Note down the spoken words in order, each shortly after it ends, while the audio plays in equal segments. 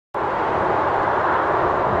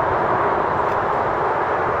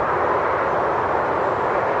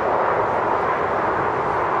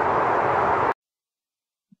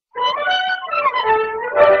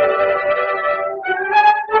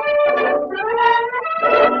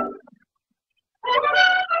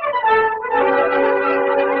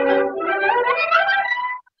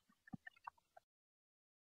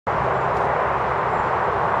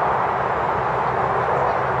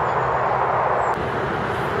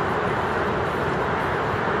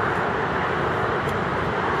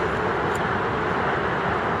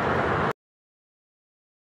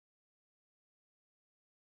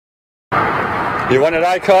You wanted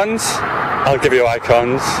icons? I'll give you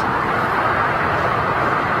icons.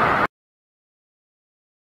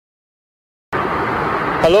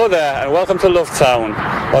 Hello there and welcome to Lovetown.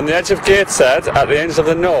 On the edge of Gateshead, at the Angels of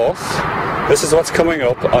the North, this is what's coming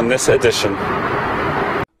up on this edition.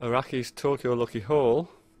 Araki's Tokyo Lucky Hole,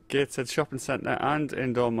 Gateshead Shopping Centre and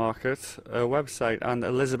Indoor Market, a website and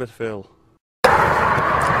Elizabethville.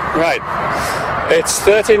 Right, it's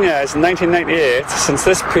 13 years, 1998, since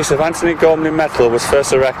this piece of Antony Gormley metal was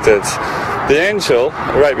first erected. The Angel,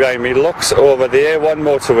 right behind me, looks over the A1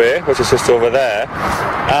 motorway, which is just over there,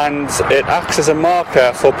 and it acts as a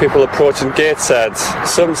marker for people approaching Gateshead.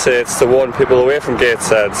 Some say it's to warn people away from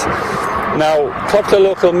Gateshead. Now, popular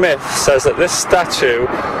local myth says that this statue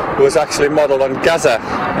was actually modelled on Gaza.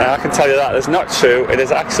 I can tell you that is not true. It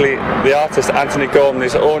is actually the artist Antony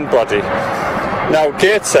Gormley's own body. Now,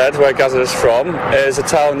 Gateshead, where Gaza is from, is a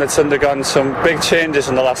town that's undergone some big changes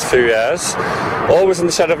in the last few years. Always in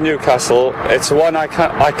the shadow of Newcastle, it's one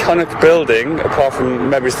iconic building, apart from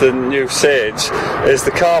maybe the new Sage, is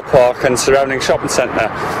the car park and surrounding shopping centre.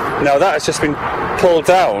 Now, that has just been pulled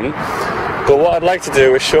down, but what I'd like to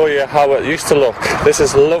do is show you how it used to look. This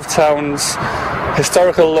is Lovetown's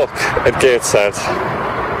historical look at Gateshead.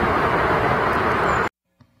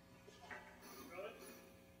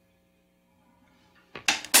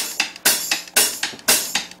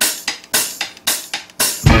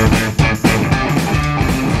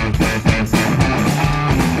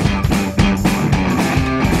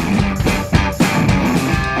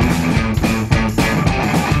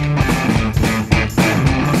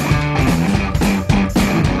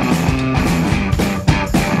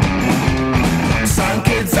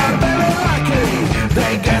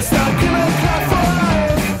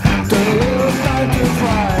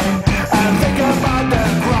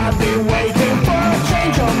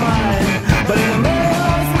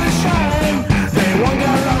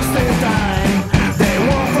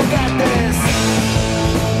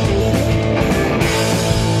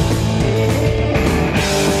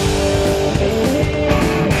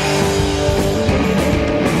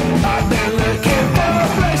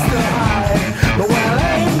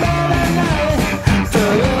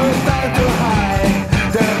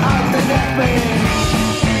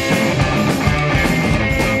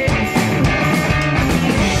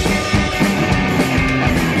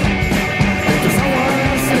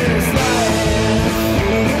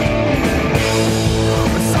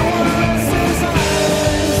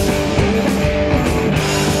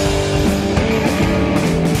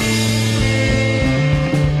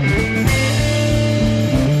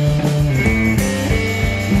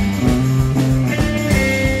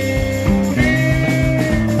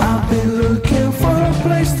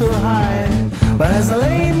 But as I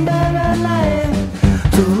lay in bed at night,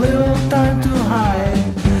 too little time to hide.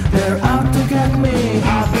 They're out to get me.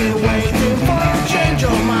 I've been waiting for a change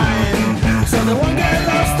of mind, so they won't get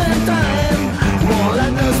lost in time, won't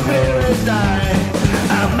let the spirit die.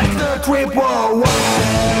 I'll make the trip worldwide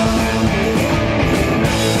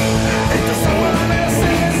into someone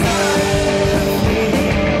else's life.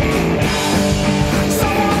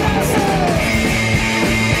 Someone else's.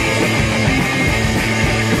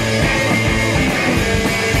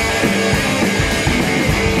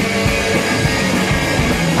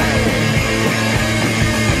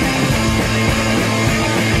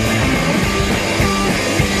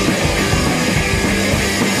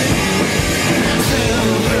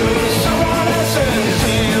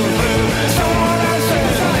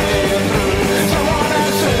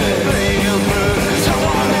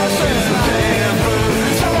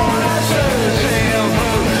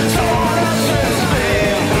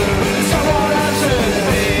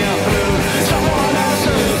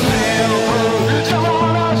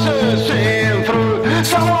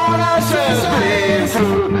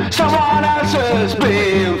 Someone else has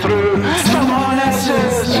been through someone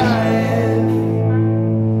else's life.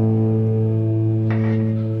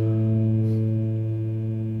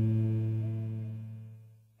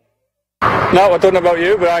 Now, I don't know about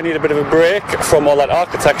you, but I need a bit of a break from all that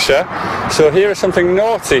architecture. So here is something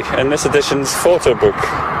naughty in this edition's photo book.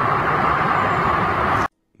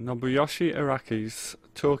 Nobuyoshi Araki's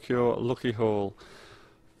Tokyo Lucky Hole.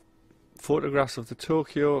 Photographs of the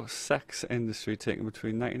Tokyo sex industry taken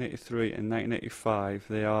between 1983 and 1985.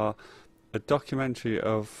 They are a documentary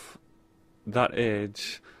of that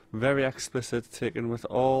age, very explicit, taken with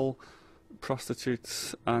all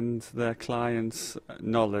prostitutes and their clients'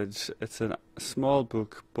 knowledge. It's a small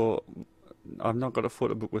book, but I've not got a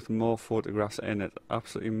photo book with more photographs in it.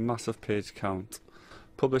 Absolutely massive page count.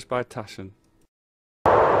 Published by Taschen.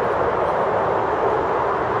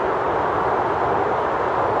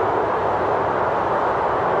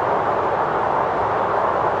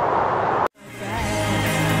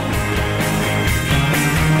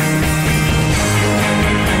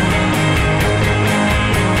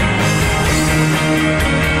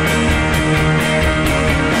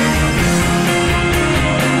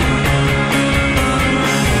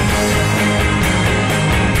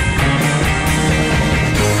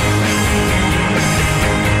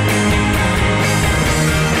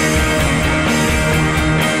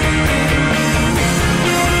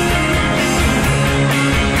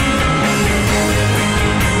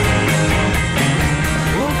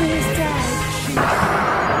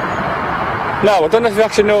 Now, I don't know if you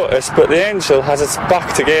actually noticed, but the Angel has its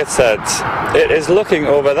back to Gateshead. It is looking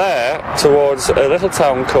over there towards a little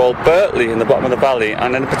town called Birtley in the bottom of the valley,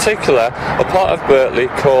 and in particular a part of Birtley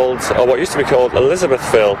called, or what used to be called,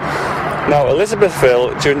 Elizabethville. Now,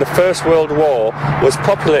 Elizabethville, during the First World War, was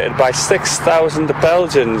populated by 6,000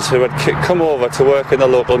 Belgians who had come over to work in the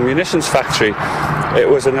local munitions factory. It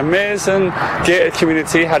was an amazing gated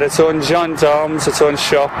community, had its own gendarmes, its own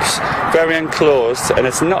shops, very enclosed, and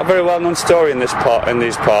it's not a very well-known story in these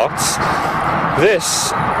parts.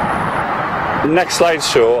 This next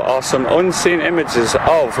slideshow are some unseen images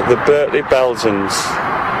of the Birtley Belgians.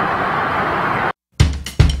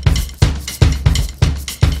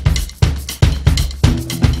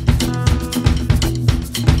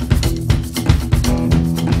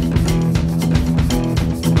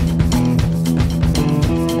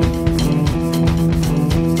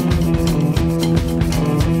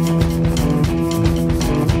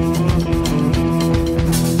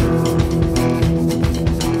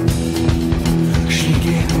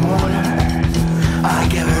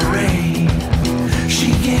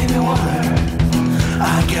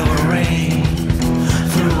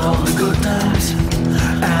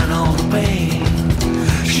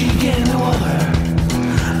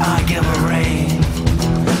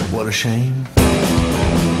 What a shame.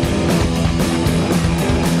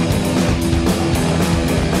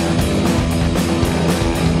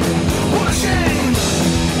 What a shame.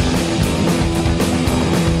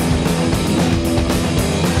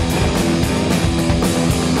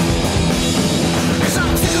 Cause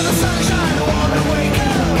I'm sick of the sunshine, I wanna wake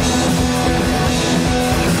up.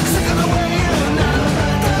 Sick of the way you never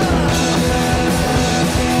better.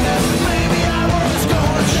 Maybe I was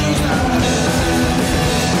gonna change that.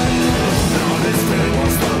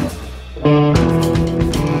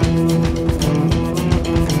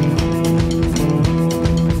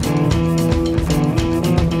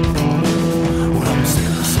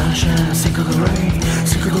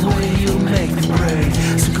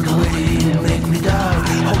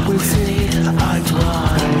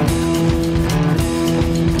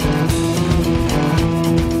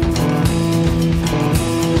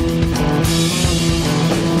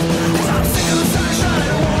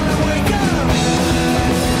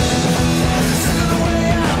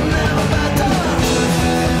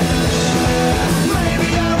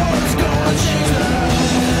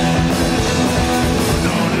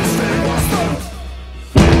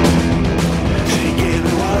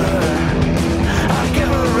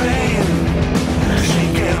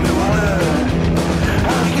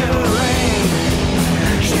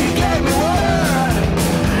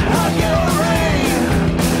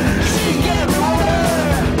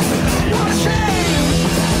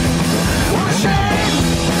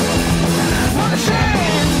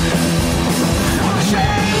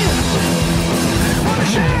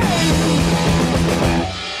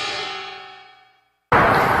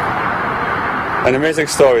 An amazing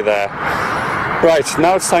story there. Right,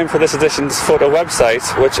 now it's time for this edition's photo website,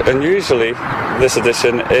 which unusually, this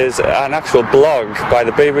edition, is an actual blog by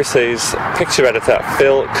the BBC's picture editor,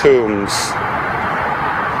 Phil Coombs.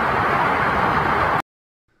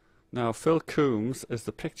 Now, Phil Coombs is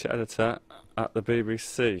the picture editor at the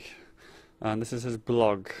BBC, and this is his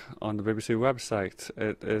blog on the BBC website.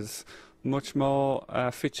 It is much more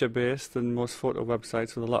feature-based than most photo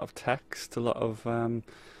websites, with a lot of text, a lot of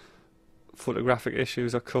photographic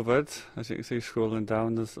issues are covered. As you can see scrolling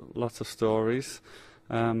down, there's lots of stories.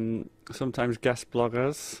 Sometimes guest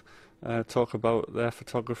bloggers talk about their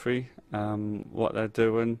photography, what they're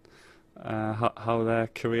doing, how their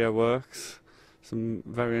career works. Some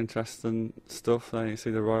very interesting stuff. There you see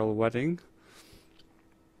the royal wedding,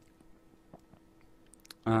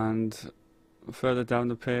 and further down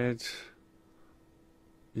the page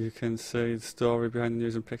you can see the story behind the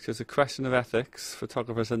news and pictures. A question of ethics,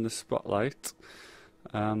 photographers in the spotlight.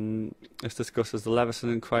 This discusses the Leveson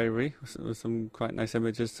inquiry with some quite nice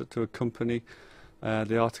images to accompany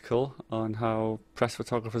the article on how press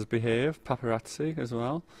photographers behave, paparazzi as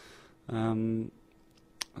well.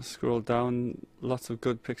 Scroll down, lots of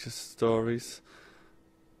good picture stories.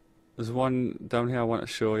 There's one down here I want to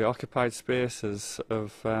show you, occupied spaces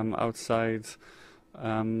of outside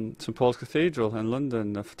St Paul's Cathedral in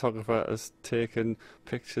London. A photographer has taken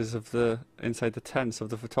pictures of the inside the tents of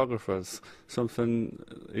the photographers, something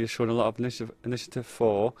he's shown a lot of initiative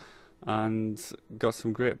for, and got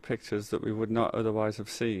some great pictures that we would not otherwise have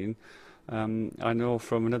seen. I know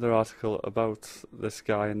from another article about this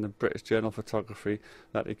guy in the British Journal of Photography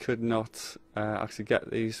that he could not actually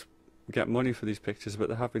get money for these pictures, but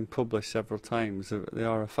they have been published several times. They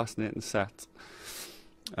are a fascinating set.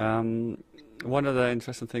 One other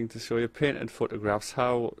interesting thing to show you, painted photographs,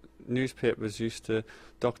 how newspapers used to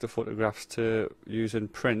doctor photographs to use in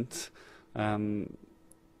print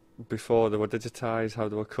before they were digitised, how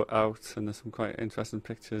they were cut out, and there's some quite interesting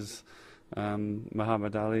pictures.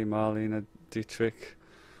 Muhammad Ali, Marlene Dietrich,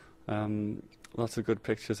 lots of good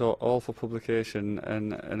pictures, all for publication,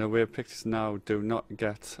 and in a way pictures now do not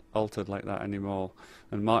get altered like that anymore.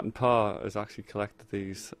 And Martin Parr has actually collected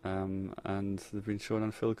these, and they've been shown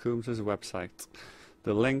on Phil Coombs' website.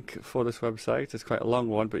 The link for this website is quite a long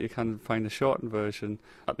one, but you can find the shortened version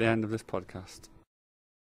at the end of this podcast.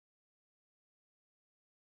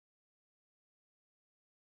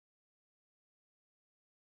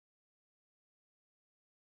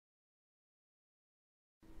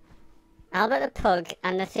 Albert the Pug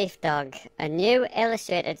and the Thief Dog, a new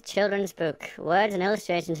illustrated children's book, words and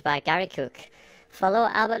illustrations by Gary Cook. Follow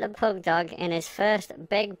Albert the Pug Dog in his first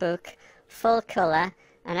big book, full colour,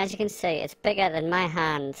 and as you can see, it's bigger than my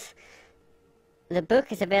hands. The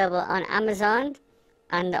book is available on Amazon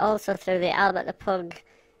and also through the Albert the Pug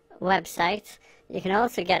website. You can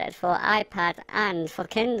also get it for iPad and for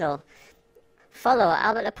Kindle. Follow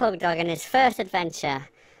Albert the Pug Dog in his first adventure.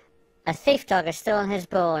 A thief dog has stolen his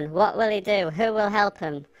bone. What will he do? Who will help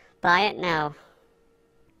him? Buy it now.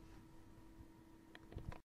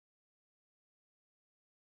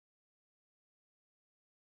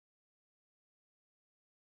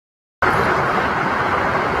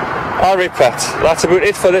 Alright Pat, that's about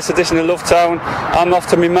it for this edition of Love Town. I'm off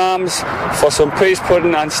to my mum's for some peas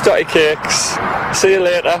pudding and stotty cakes. See you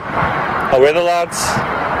later. Away the lads.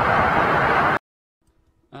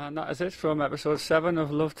 And that is it from episode 7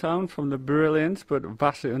 of Love Town from the brilliant but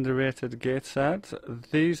vastly underrated Gateshead.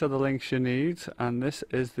 These are the links you need, and this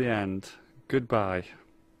is the end. Goodbye.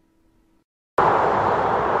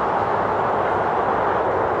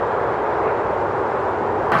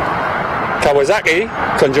 Kawasaki,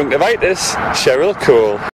 conjunctivitis, Cheryl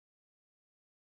Cole.